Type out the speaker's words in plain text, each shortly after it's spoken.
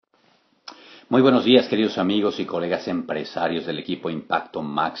Muy buenos días, queridos amigos y colegas empresarios del equipo Impacto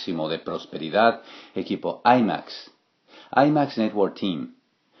Máximo de Prosperidad, equipo IMAX Network Team.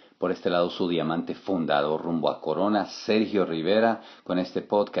 Por este lado, su diamante fundador rumbo a Corona, Sergio Rivera, con este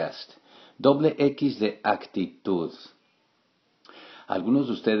podcast, Doble X de Actitud. Algunos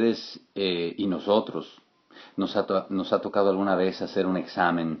de ustedes y nosotros nos ha tocado alguna vez hacer un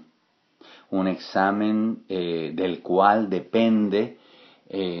examen del cual depende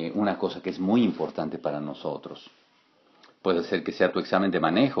una cosa que es muy importante para nosotros. Puede ser que sea tu examen de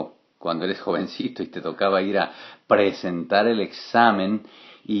manejo, cuando eres jovencito y te tocaba ir a presentar el examen,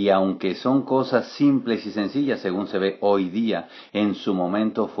 y aunque son cosas simples y sencillas según se ve hoy día, en su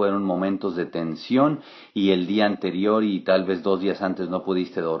momento fueron momentos de tensión, y el día anterior y tal vez 2 días antes no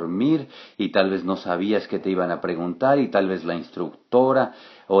pudiste dormir, y tal vez no sabías qué te iban a preguntar, y tal vez la instructora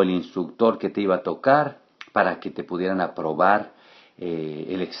o el instructor que te iba a tocar para que te pudieran aprobar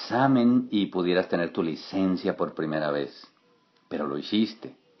el examen y pudieras tener tu licencia por primera vez. Pero lo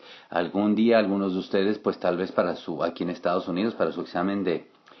hiciste. Algún día algunos de ustedes, pues tal vez aquí en Estados Unidos, para su examen de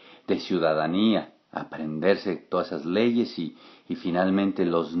ciudadanía, aprenderse todas esas leyes y finalmente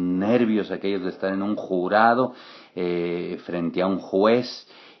los nervios aquellos de estar en un jurado frente a un juez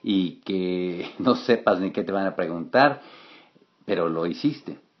y que no sepas ni qué te van a preguntar, pero lo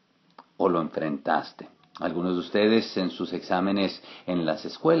hiciste o lo enfrentaste. Algunos de ustedes en sus exámenes en las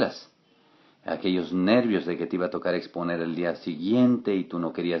escuelas, aquellos nervios de que te iba a tocar exponer el día siguiente y tú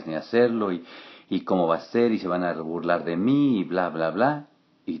no querías ni hacerlo y cómo va a ser y se van a burlar de mí y bla, bla, bla,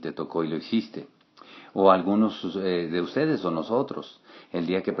 y te tocó y lo hiciste. O algunos de ustedes o nosotros, el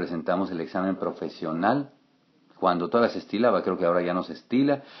día que presentamos el examen profesional, cuando todavía se estilaba, creo que ahora ya no se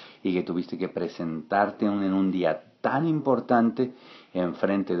estila, y que tuviste que presentarte en un día tan importante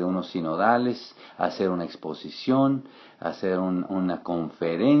enfrente de unos sinodales, hacer una exposición, hacer una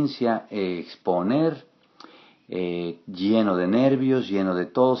conferencia, exponer, lleno de nervios, lleno de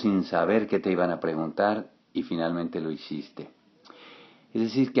todo, sin saber qué te iban a preguntar, y finalmente lo hiciste. Es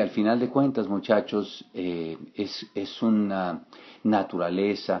decir, que al final de cuentas, muchachos, es una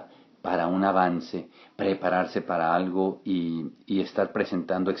naturaleza para un avance, prepararse para algo y estar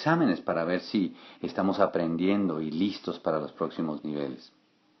presentando exámenes para ver si estamos aprendiendo y listos para los próximos niveles.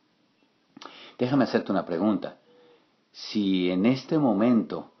 Déjame hacerte una pregunta. Si en este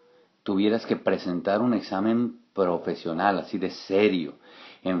momento tuvieras que presentar un examen profesional, así de serio,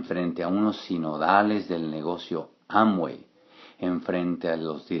 enfrente a unos sinodales del negocio Amway, enfrente a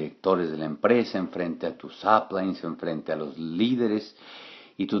los directores de la empresa, enfrente a tus uplines, enfrente a los líderes,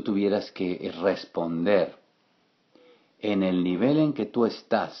 y tú tuvieras que responder en el nivel en que tú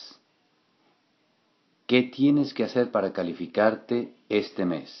estás, ¿qué tienes que hacer para calificarte este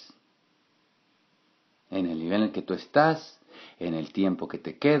mes? En el nivel en que tú estás, en el tiempo que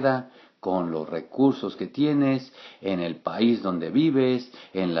te queda, con los recursos que tienes, en el país donde vives,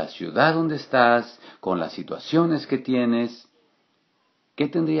 en la ciudad donde estás, con las situaciones que tienes. ¿Qué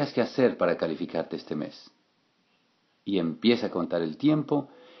tendrías que hacer para calificarte este mes? Y empieza a contar el tiempo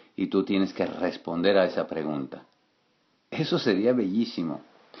y tú tienes que responder a esa pregunta. Eso sería bellísimo.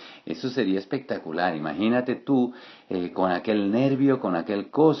 Eso sería espectacular. Imagínate tú con aquel nervio, con aquel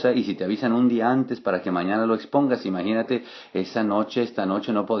cosa, y si te avisan un día antes para que mañana lo expongas, imagínate esta noche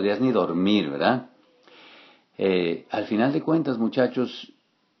no podrías ni dormir, ¿verdad? Al final de cuentas, muchachos,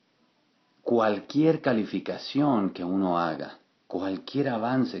 cualquier calificación que uno haga, cualquier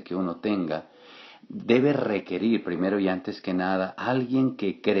avance que uno tenga, debe requerir primero y antes que nada a alguien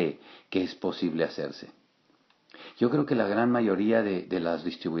que cree que es posible hacerse. Yo creo que la gran mayoría de los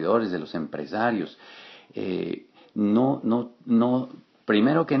distribuidores, de los empresarios,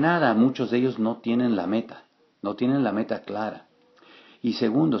 primero que nada, muchos de ellos no tienen la meta clara. Y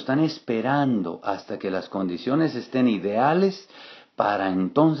segundo, están esperando hasta que las condiciones estén ideales para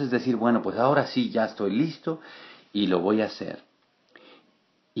entonces decir, bueno, pues ahora sí, ya estoy listo y lo voy a hacer.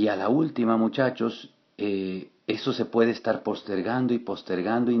 Y a la última, muchachos, eso se puede estar postergando y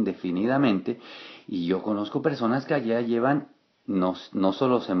postergando indefinidamente. Y yo conozco personas que allá llevan no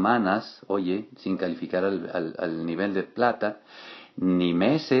solo semanas, oye, sin calificar al nivel de plata, ni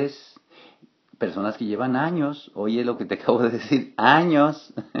meses, personas que llevan años, oye lo que te acabo de decir,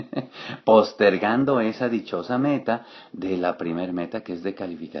 años, postergando esa dichosa meta de la primer meta, que es de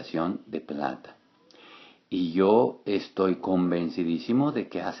calificación de plata. Y yo estoy convencidísimo de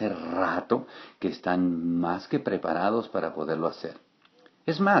que hace rato que están más que preparados para poderlo hacer.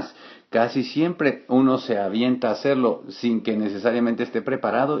 Es más, casi siempre uno se avienta a hacerlo sin que necesariamente esté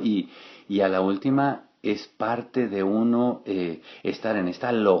preparado y a la última es parte de uno estar en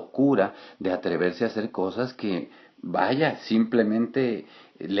esta locura de atreverse a hacer cosas que, vaya, simplemente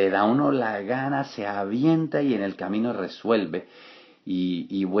le da a uno la gana, se avienta y en el camino resuelve.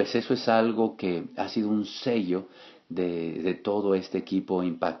 Y pues eso es algo que ha sido un sello de todo este equipo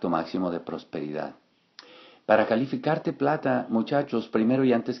Impacto Máximo de Prosperidad. Para calificarte plata, muchachos, primero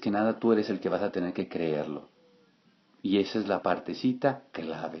y antes que nada tú eres el que vas a tener que creerlo. Y esa es la partecita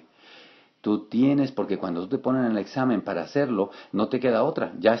clave. Tú tienes, porque cuando tú te ponen en el examen para hacerlo, no te queda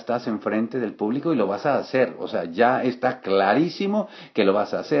otra. Ya estás enfrente del público y lo vas a hacer. O sea, ya está clarísimo que lo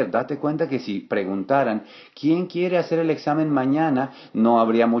vas a hacer. Date cuenta que si preguntaran, ¿quién quiere hacer el examen mañana? No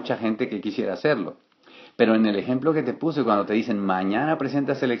habría mucha gente que quisiera hacerlo. Pero en el ejemplo que te puse, cuando te dicen, mañana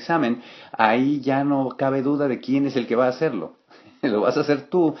presentas el examen, ahí ya no cabe duda de quién es el que va a hacerlo. Lo vas a hacer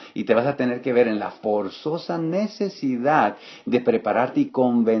tú y te vas a tener que ver en la forzosa necesidad de prepararte y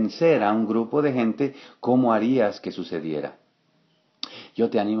convencer a un grupo de gente cómo harías que sucediera.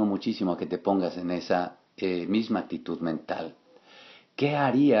 Yo te animo muchísimo a que te pongas en esa misma actitud mental. ¿Qué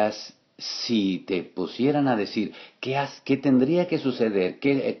harías si te pusieran a decir qué tendría que suceder,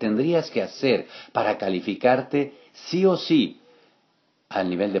 qué tendrías que hacer para calificarte sí o sí al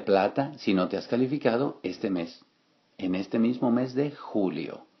nivel de plata si no te has calificado este mes? En este mismo mes de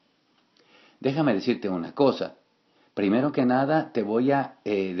julio. Déjame decirte una cosa. Primero que nada te voy a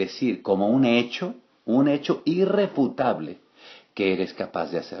decir como un hecho irrefutable, que eres capaz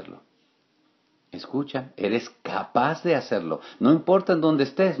de hacerlo. Escucha, eres capaz de hacerlo. No importa en dónde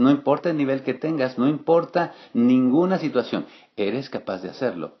estés, no importa el nivel que tengas, no importa ninguna situación, eres capaz de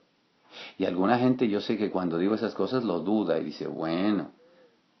hacerlo. Y alguna gente, yo sé que cuando digo esas cosas lo duda y dice, bueno,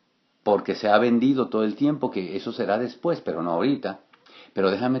 porque se ha vendido todo el tiempo que eso será después, pero no ahorita.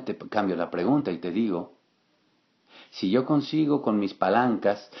 Pero déjame te cambio la pregunta y te digo, si yo consigo con mis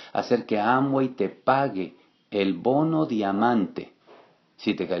palancas hacer que Amway te pague el bono diamante,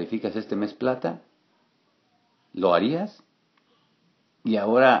 si te calificas este mes plata, ¿lo harías? Y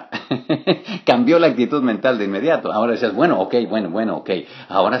ahora cambió la actitud mental de inmediato. Ahora dices, bueno, ok.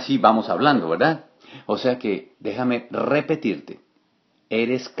 Ahora sí vamos hablando, ¿verdad? O sea que déjame repetirte.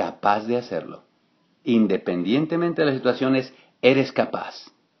 Eres capaz de hacerlo. Independientemente de las situaciones, eres capaz.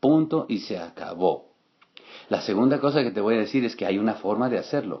 Punto y se acabó. La segunda cosa que te voy a decir es que hay una forma de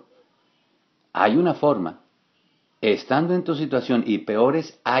hacerlo. Hay una forma. Estando en tu situación y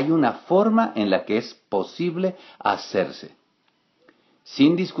peores, hay una forma en la que es posible hacerse.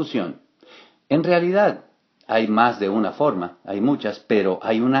 Sin discusión. En realidad, hay más de una forma, hay muchas, pero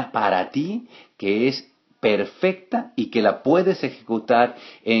hay una para ti que es perfecta y que la puedes ejecutar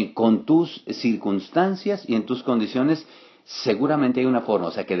con tus circunstancias y en tus condiciones. Seguramente hay una forma,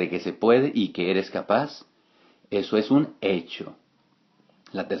 o sea que de que se puede y que eres capaz, eso es un hecho.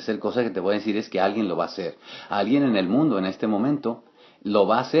 La tercera cosa que te voy a decir es que alguien lo va a hacer. Alguien en el mundo en este momento lo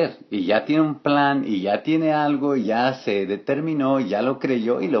va a hacer y ya tiene un plan y ya tiene algo y ya se determinó, ya lo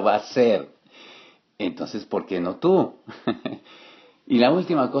creyó y lo va a hacer. Entonces, ¿por qué no tú? Y la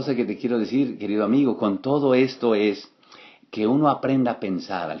última cosa que te quiero decir, querido amigo, con todo esto es que uno aprenda a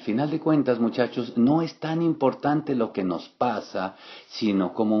pensar. Al final de cuentas, muchachos, no es tan importante lo que nos pasa,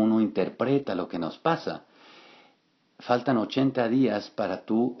 sino cómo uno interpreta lo que nos pasa. Faltan 80 días para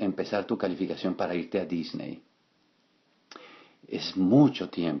tú empezar tu calificación para irte a Disney. Es mucho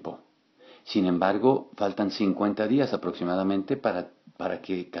tiempo. Sin embargo, faltan 50 días aproximadamente para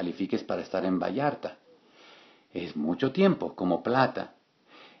que califiques para estar en Vallarta. Es mucho tiempo, como plata.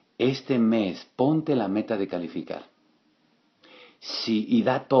 Este mes ponte la meta de calificar. Sí, y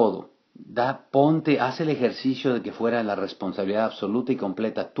da todo. Haz el ejercicio de que fuera la responsabilidad absoluta y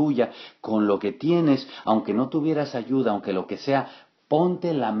completa tuya con lo que tienes, aunque no tuvieras ayuda, aunque lo que sea,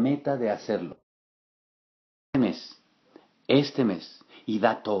 ponte la meta de hacerlo. Este mes, y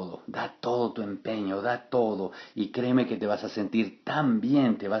da todo tu empeño, da todo, y créeme que te vas a sentir tan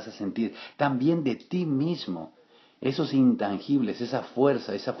bien, te vas a sentir tan bien de ti mismo. Esos intangibles, esa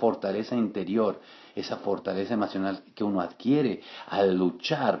fuerza, esa fortaleza interior, esa fortaleza emocional que uno adquiere al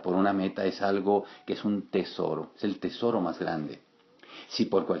luchar por una meta es algo que es un tesoro, es el tesoro más grande. Si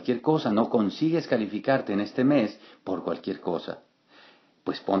por cualquier cosa no consigues calificarte en este mes, por cualquier cosa,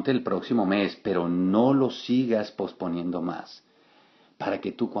 pues ponte el próximo mes, pero no lo sigas posponiendo más. Para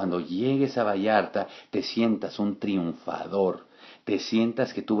que tú cuando llegues a Vallarta te sientas un triunfador, te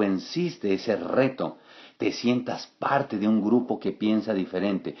sientas que tú venciste ese reto, te sientas parte de un grupo que piensa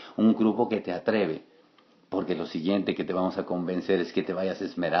diferente, un grupo que te atreve. Porque lo siguiente que te vamos a convencer es que te vayas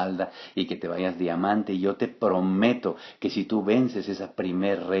esmeralda y que te vayas diamante. Y yo te prometo que si tú vences ese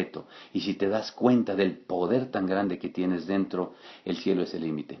primer reto y si te das cuenta del poder tan grande que tienes dentro, el cielo es el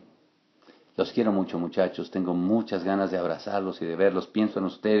límite. Los quiero mucho, muchachos. Tengo muchas ganas de abrazarlos y de verlos. Pienso en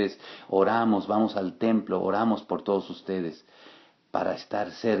ustedes. Oramos, vamos al templo, oramos por todos ustedes. para estar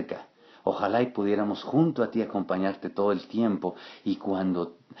cerca. Ojalá y pudiéramos junto a ti acompañarte todo el tiempo y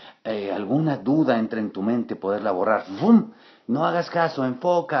cuando alguna duda entre en tu mente poderla borrar. ¡Bum! No hagas caso,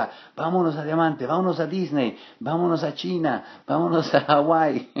 enfoca, vámonos a Diamante, vámonos a Disney, vámonos a China, vámonos a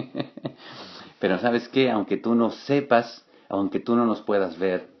Hawái. Pero ¿sabes qué? Aunque tú no sepas, aunque tú no nos puedas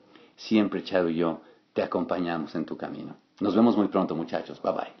ver, siempre Charo y yo te acompañamos en tu camino. Nos vemos muy pronto, muchachos.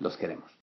 Bye bye, los queremos.